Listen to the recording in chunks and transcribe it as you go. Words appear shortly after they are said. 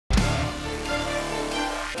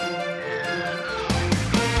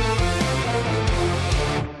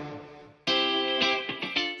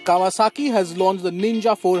Kawasaki has launched the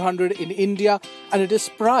Ninja 400 in India and it is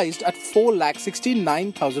priced at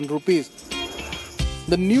 4,69,000 rupees.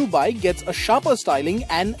 The new bike gets a sharper styling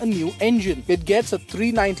and a new engine. It gets a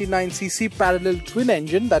 399cc parallel twin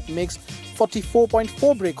engine that makes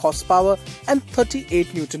 44.4 brake horsepower and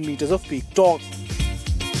 38 Newton meters of peak torque.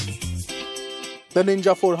 The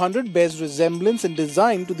Ninja 400 bears resemblance in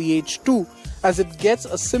design to the H2 as it gets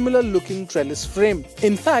a similar looking trellis frame.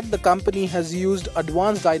 In fact, the company has used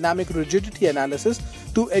advanced dynamic rigidity analysis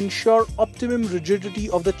to ensure optimum rigidity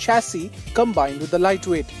of the chassis combined with the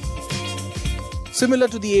lightweight. Similar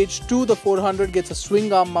to the H2, the 400 gets a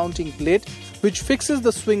swing arm mounting plate which fixes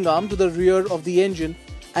the swing arm to the rear of the engine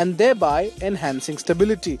and thereby enhancing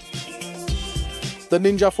stability. The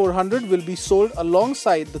Ninja 400 will be sold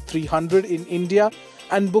alongside the 300 in India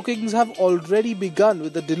and bookings have already begun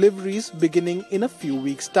with the deliveries beginning in a few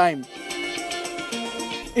weeks' time.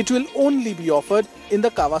 It will only be offered in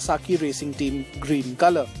the Kawasaki Racing Team green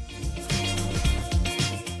color.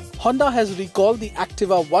 Honda has recalled the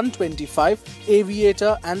Activa 125,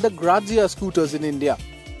 Aviator and the Grazia scooters in India.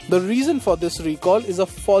 The reason for this recall is a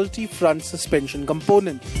faulty front suspension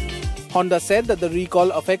component. Honda said that the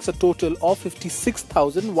recall affects a total of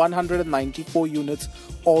 56,194 units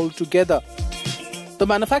altogether. The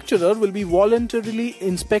manufacturer will be voluntarily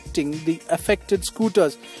inspecting the affected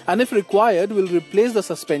scooters and if required will replace the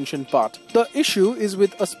suspension part. The issue is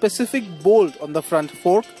with a specific bolt on the front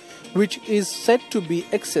fork which is said to be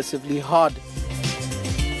excessively hard.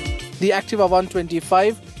 The Activa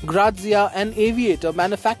 125, Grazia and Aviator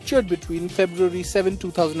manufactured between February 7,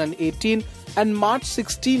 2018 and March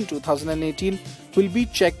 16, 2018 will be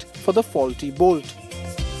checked for the faulty bolt.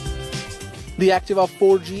 The Activa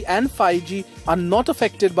 4G and 5G are not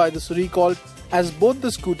affected by this recall as both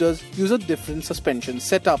the scooters use a different suspension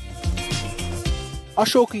setup.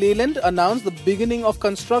 Ashok Leyland announced the beginning of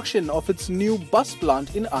construction of its new bus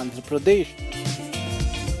plant in Andhra Pradesh.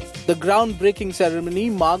 The groundbreaking ceremony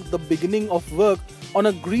marked the beginning of work on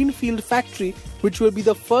a greenfield factory which will be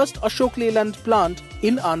the first Ashok Leyland plant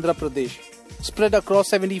in Andhra Pradesh. Spread across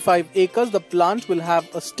 75 acres, the plant will have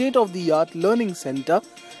a state-of-the-art learning center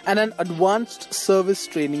and an advanced service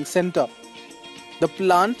training center. The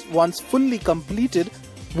plant, once fully completed,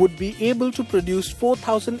 would be able to produce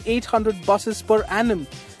 4,800 buses per annum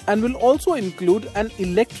and will also include an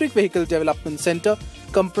electric vehicle development center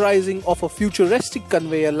comprising of a futuristic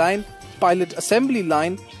conveyor line, pilot assembly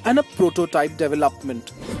line and a prototype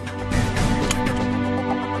development.